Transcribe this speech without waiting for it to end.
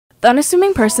The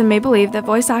unassuming person may believe that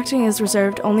voice acting is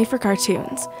reserved only for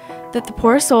cartoons, that the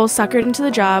poor souls suckered into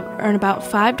the job earn about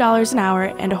 $5 an hour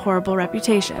and a horrible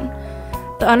reputation.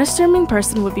 The unassuming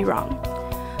person would be wrong.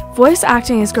 Voice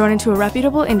acting has grown into a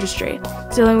reputable industry,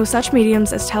 dealing with such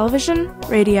mediums as television,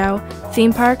 radio,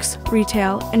 theme parks,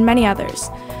 retail, and many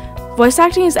others. Voice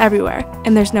acting is everywhere,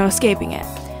 and there's no escaping it.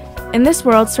 In this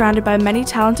world surrounded by many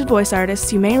talented voice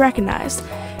artists you may recognize,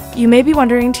 you may be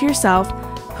wondering to yourself,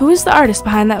 who is the artist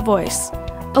behind that voice?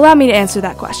 Allow me to answer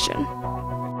that question.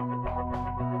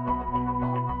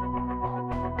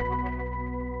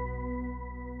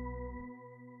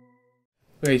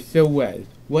 Okay, so Wes,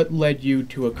 what led you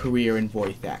to a career in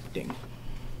voice acting?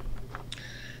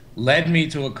 Led me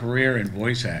to a career in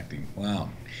voice acting. Wow.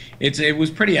 It was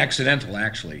pretty accidental,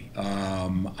 actually.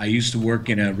 I used to work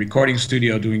in a recording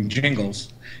studio doing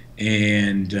jingles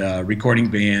and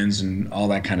recording bands and all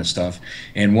that kind of stuff.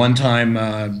 And one time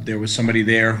there was somebody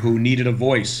there who needed a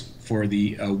voice for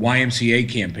the YMCA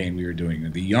campaign we were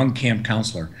doing, the Young Camp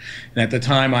Counselor. And at the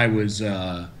time I was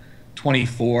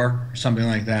 24 or something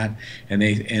like that.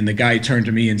 And the guy turned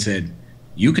to me and said,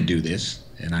 "You could do this."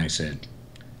 And I said,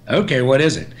 "Okay, what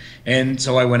is it?" And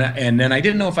so I went, and then I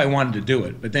didn't know if I wanted to do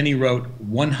it, but then he wrote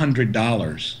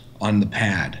 $100 on the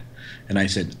pad. And I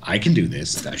said, "I can do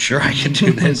this. Sure, I can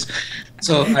do this."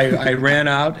 So I ran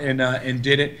out and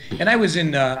did it. And I was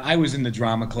in the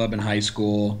drama club in high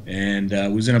school, and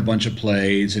was in a bunch of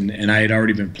plays, and I had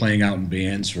already been playing out in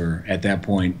bands for, at that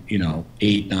point,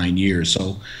 8, 9 years.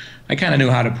 So I kind of knew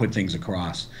how to put things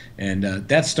across. And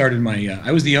that started my,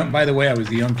 by the way, I was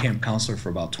the Young Camp Counselor for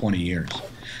about 20 years.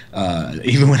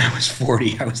 Even when I was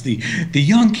 40, I was the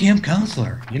Young Camp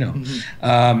Counselor,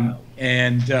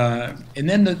 And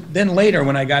then later,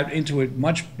 when I got into it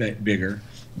much bigger,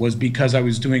 was because I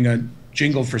was doing a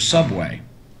jingle for Subway,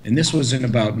 and this was in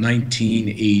about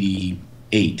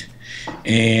 1988.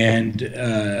 And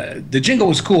the jingle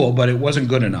was cool, but it wasn't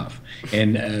good enough.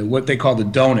 And what they call the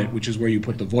donut, which is where you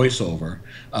put the voiceover,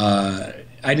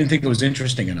 I didn't think it was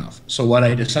interesting enough. So what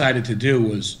I decided to do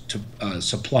was to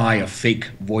supply a fake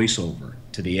voiceover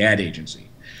to the ad agency.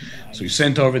 Nice. So we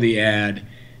sent over the ad,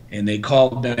 and they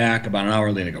called back about an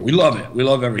hour later. Go, "We love it. We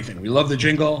love everything. We love the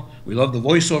jingle. We love the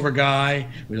voiceover guy.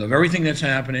 We love everything that's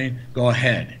happening. Go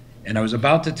ahead." And I was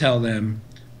about to tell them,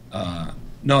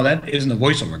 "No, that isn't the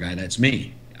voiceover guy. That's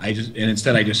me." And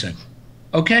instead I just said,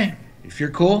 "Okay, if you're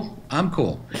cool, I'm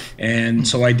cool." And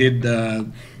so I did the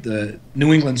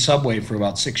New England Subway for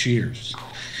about 6 years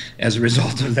as a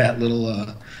result of that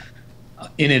little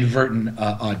inadvertent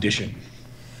audition.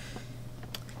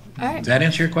 All right. Does that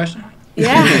answer your question?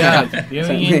 Yeah.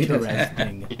 Very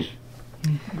interesting.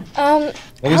 What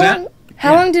was that?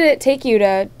 How long did it take you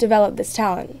to develop this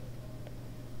talent?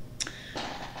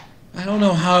 I don't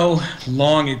know how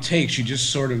long it takes. You just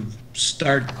sort of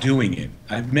start doing it.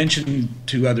 I've mentioned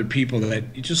to other people that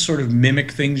you just sort of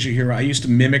mimic things you hear. I used to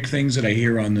mimic things that I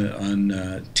hear on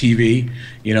TV.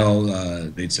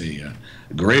 They'd say,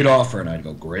 "Great offer," and I'd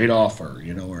go, "Great offer,"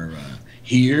 or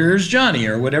 "Here's Johnny,"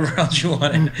 or whatever else you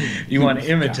want to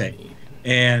imitate.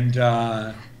 And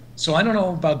so I don't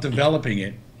know about developing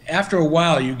it. After a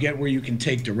while, you get where you can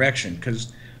take direction,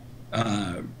 because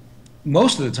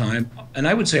most of the time, and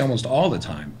I would say almost all the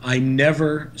time, I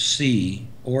never see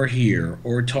or hear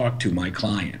or talk to my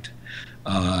client,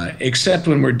 except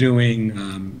when we're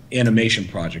doing animation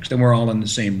projects. Then we're all in the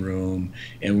same room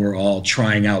and we're all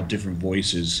trying out different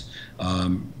voices.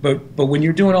 But when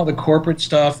you're doing all the corporate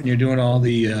stuff and you're doing all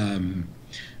the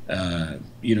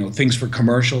things for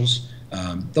commercials,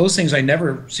 those things I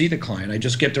newer see the client. I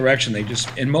just get direction.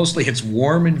 And mostly it's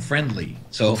warm and friendly.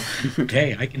 So,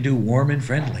 okay, I can do warm and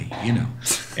friendly,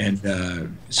 And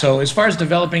so as far as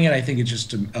developing it, I think it's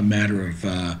just a matter of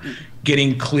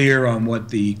getting clear on what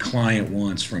the client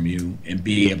wants from you and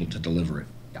be able to deliver it.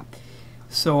 Yeah.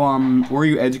 So, were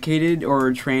you educated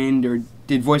or trained, or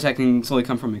did voice acting solely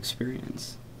come from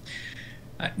experience?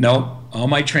 No, all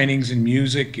my training's in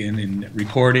music and in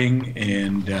recording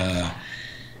and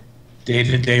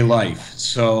day-to-day life.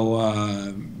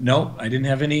 So no, I didn't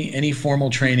have any formal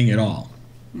training at all.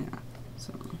 Yeah.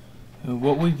 So,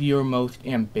 what was your most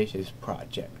ambitious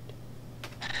project?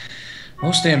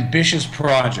 Most ambitious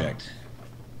project?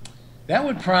 That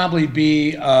would probably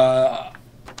be the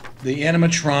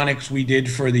animatronics we did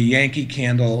for the Yankee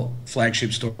Candle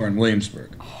flagship store in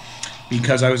Williamsburg,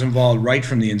 because I was involved right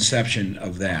from the inception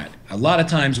of that. A lot of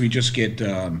times we just get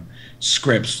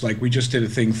scripts, like we just did a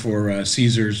thing for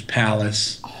Caesar's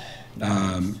Palace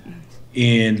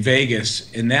in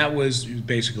Vegas, and that was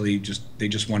basically they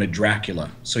just wanted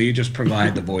Dracula. So you just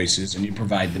provide the voices and you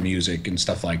provide the music and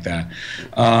stuff like that.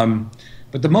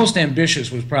 But the most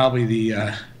ambitious was probably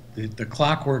the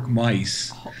Clockwork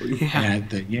Mice at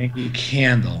the Yankee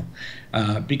Candle,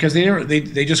 because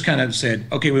they just kind of said,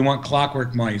 okay, we want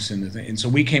Clockwork Mice, and so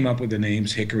we came up with the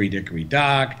names Hickory Dickory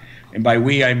Dock, and by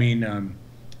we I mean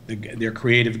their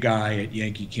creative guy at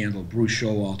Yankee Candle, Bruce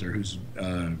Showalter, who's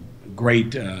a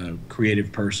great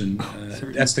creative person.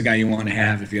 That's the guy you want to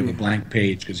have if you have a blank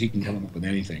page, because he can come up with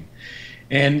anything.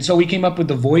 And so we came up with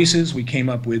the voices, we came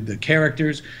up with the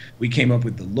characters, we came up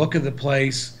with the look of the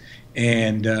place,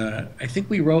 and I think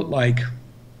we wrote like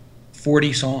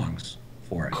 40 songs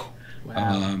for it.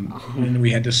 Wow. And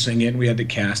we had to sing it, we had to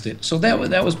cast it. So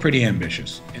that was pretty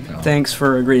ambitious. You know? Thanks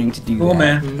for agreeing to do that. Cool,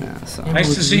 man. Yeah, so.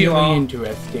 Nice to see you all.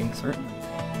 Interesting.